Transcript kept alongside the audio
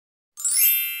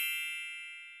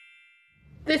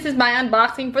This is my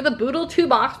unboxing for the Boodle 2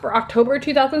 box for October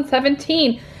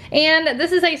 2017. And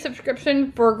this is a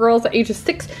subscription for girls ages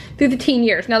 6 through the teen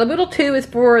years. Now the Boodle 2 is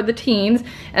for the teens,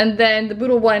 and then the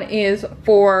Boodle 1 is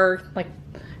for like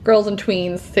girls and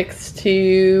tweens 6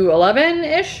 to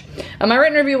 11-ish. My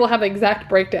written review will have an exact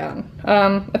breakdown.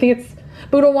 I think it's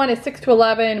Boodle 1 is 6 to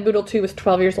 11, Boodle 2 is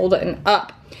 12 years old and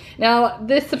up. Now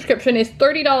this subscription is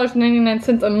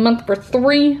 $30.99 a month for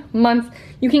 3 months.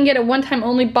 You can get a one-time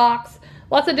only box.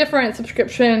 Lots of different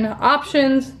subscription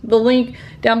options. The link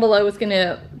down below is going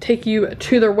to take you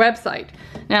to their website.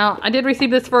 Now, I did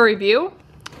receive this for a review.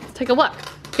 Let's take a look.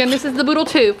 Again, this is the Boodle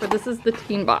 2, but this is the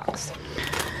teen box.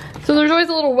 So there's always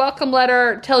a little welcome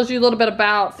letter. It tells you a little bit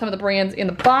about some of the brands in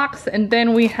the box. And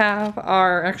then we have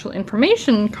our actual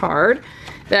information card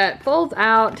that folds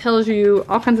out, tells you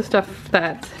all kinds of stuff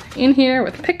that's in here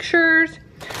with pictures.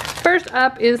 First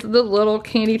up is the little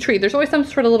candy tree. There's always some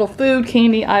sort of little food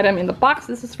candy item in the box.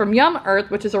 This is from Yum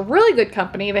Earth, which is a really good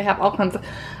company. They have all kinds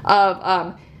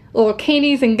of little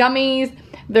candies and gummies.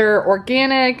 They're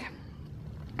organic.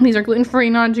 These are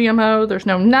gluten-free, non-GMO. There's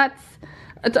no nuts.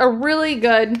 It's a really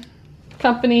good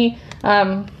company,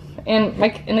 and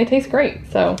they taste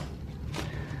great. So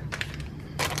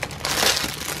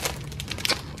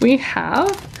we have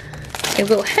a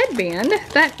little headband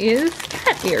that is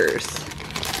cat ears.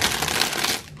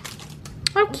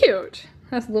 How cute.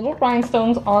 Has little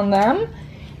rhinestones on them.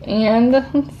 And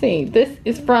let's see, this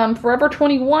is from Forever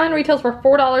 21, retails for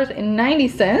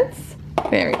 $4.90.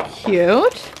 Very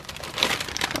cute.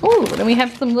 Oh, then we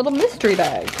have some little mystery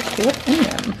bags. Let's see what's in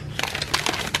them.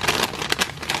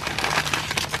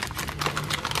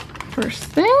 First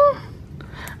thing.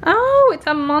 Oh, it's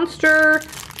a monster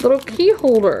little key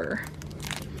holder.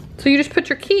 So you just put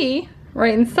your key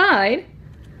right inside,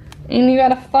 and you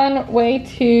got a fun way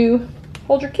to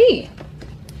hold your key.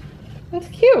 That's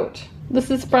cute.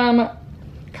 This is from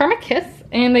Karma Kiss,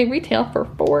 and they retail for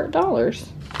 $4.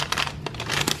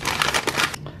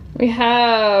 We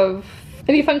have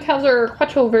Indie Fun Color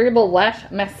Quattro Variable Lash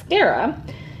Mascara.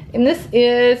 And this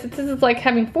is, it says it's like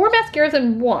having 4 mascaras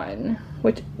in one.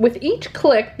 Which, with each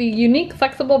click, the unique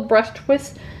flexible brush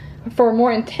twist for a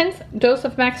more intense dose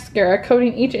of mascara,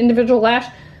 coating each individual lash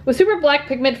with super black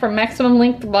pigment for maximum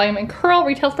length, volume, and curl.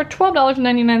 Retails for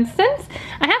 $12.99.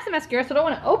 I have some mascara, so I don't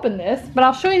want to open this, but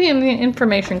I'll show you the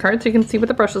information card so you can see what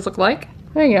the brushes look like.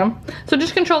 There you go. So it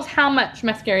just controls how much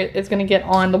mascara is going to get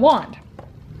on the wand.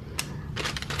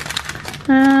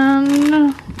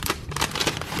 And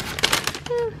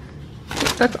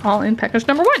that's all in package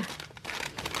number 1.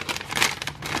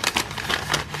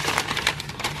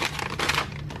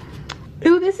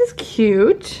 Ooh, this is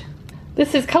cute.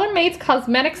 This is Color Mates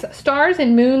Cosmetics Stars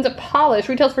and Moons Polish.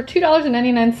 Retails for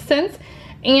 $2.99.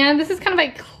 And this is kind of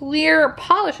a clear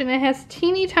polish, and it has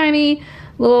teeny tiny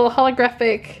little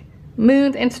holographic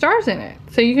moons and stars in it.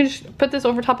 So you can just put this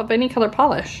over top of any color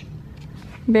polish.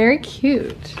 Very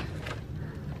cute.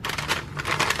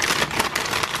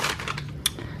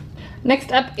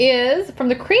 Next up is from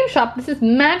the Cream Shop. This is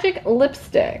Magic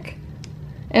Lipstick.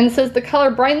 And it says the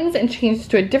color brightens and changes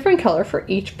to a different color for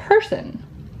each person.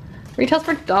 Retails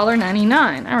for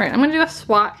 $1.99. Alright, I'm going to do a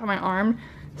swatch on my arm.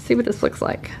 See what this looks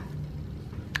like.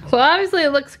 So obviously it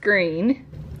looks green.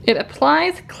 It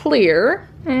applies clear.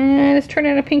 And it's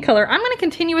turning a pink color. I'm going to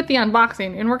continue with the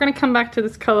unboxing. And we're going to come back to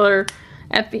this color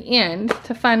at the end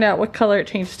to find out what color it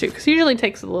changes to. Because it usually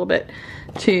takes a little bit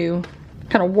to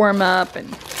kind of warm up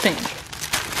and change.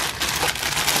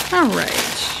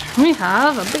 Alright. We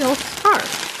have a big old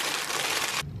scarf.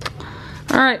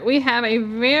 Alright, we have a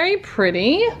very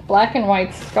pretty black and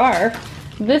white scarf.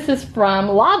 This is from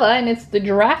Lava, and it's the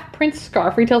Giraffe Print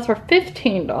Scarf. Retails for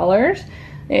 $15.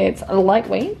 It's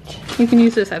lightweight. You can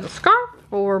use this as a scarf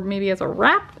or maybe as a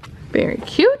wrap. Very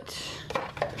cute.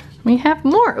 We have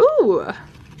more. Ooh,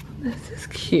 this is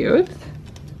cute.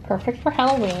 Perfect for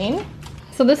Halloween.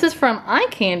 So this is from Eye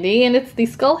Candy, and it's the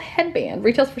Skull Headband.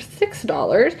 Retails for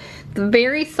 $6. It's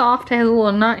very soft. It has a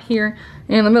little knot here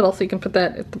in the middle, so you can put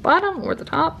that at the bottom or the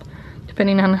top,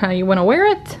 depending on how you want to wear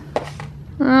it.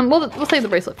 We'll save the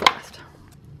bracelet for last.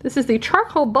 This is the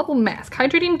Charcoal Bubble Mask.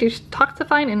 Hydrating,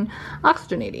 detoxifying, and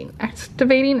oxygenating.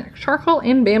 Activating charcoal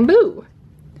and bamboo.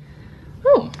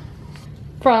 Oh.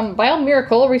 From Bio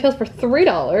Miracle, retails for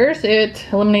 $3. It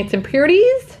eliminates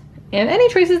impurities and any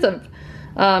traces of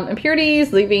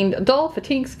impurities, leaving dull,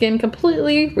 fatigued skin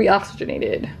completely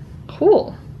reoxygenated.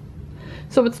 Cool.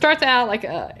 So it starts out like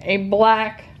a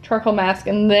black charcoal mask,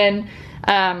 and then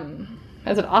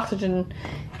as it oxygenates,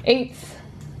 is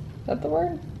that the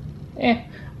word? Yeah.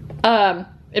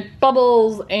 It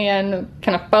bubbles and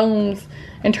kind of foams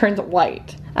and turns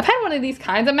white. I've had one of these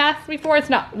kinds of masks before.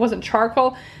 Wasn't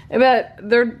charcoal, but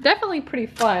they're definitely pretty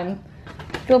fun.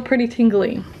 Feel pretty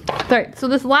tingly. All right, so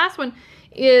this last one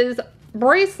is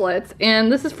bracelets,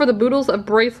 and this is for the Boodles of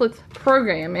Bracelets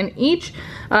program. And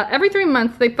every 3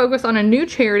 months they focus on a new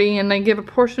charity, and they give a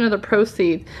portion of the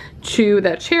proceeds to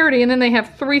that charity, and then they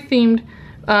have 3 themed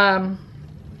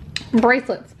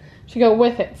bracelets to go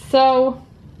with it. So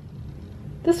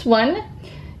this one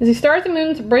is the Stars and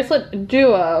Moons bracelet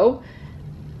duo,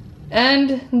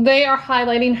 and they are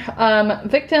highlighting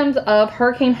victims of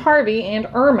Hurricane Harvey and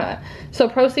Irma. So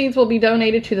proceeds will be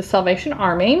donated to the Salvation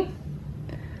Army,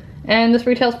 and this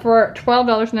retails for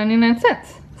 $12.99.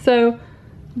 So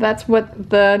that's what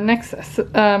the next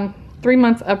 3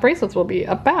 months of bracelets will be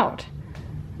about.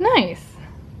 Nice,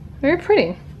 very pretty.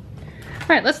 All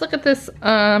right, let's look at this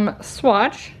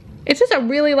swatch. It's just a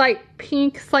really light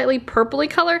pink, slightly purpley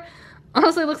color.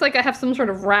 Honestly, it looks like I have some sort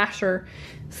of rash or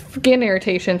skin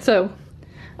irritation. So,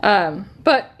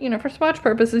 but you know, for swatch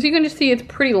purposes, you can just see it's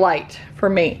pretty light for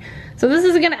me. So this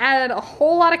is gonna add a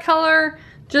whole lot of color,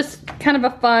 just kind of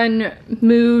a fun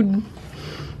mood,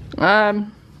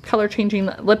 color changing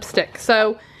lipstick.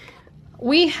 So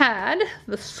we had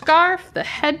the scarf, the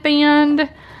headband,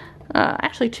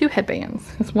 actually 2 headbands,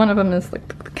 because one of them is like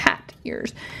the cat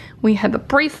ears. We had the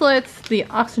bracelets, the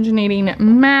oxygenating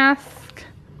mask,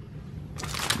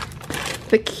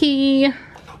 the key,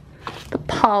 the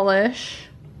polish,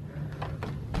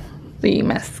 the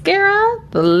mascara,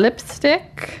 the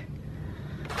lipstick.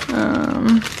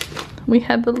 We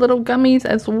had the little gummies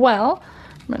as well.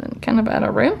 I'm running kind of out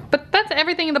of room, but that's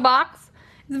everything in the box.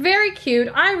 It's very cute.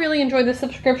 I really enjoyed this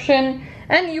subscription,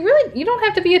 and you don't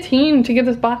have to be a teen to get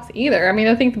this box either. I mean,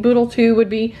 I think the Boodle 2 would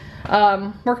be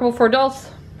workable for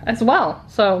adults as well.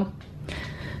 So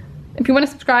if you want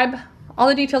to subscribe, all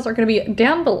the details are going to be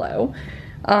down below.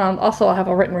 Also, I'll have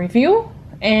a written review,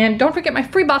 and don't forget my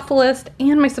free box list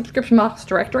and my subscription box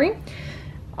directory.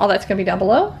 All that's going to be down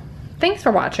below. Thanks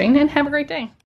for watching, and have a great day.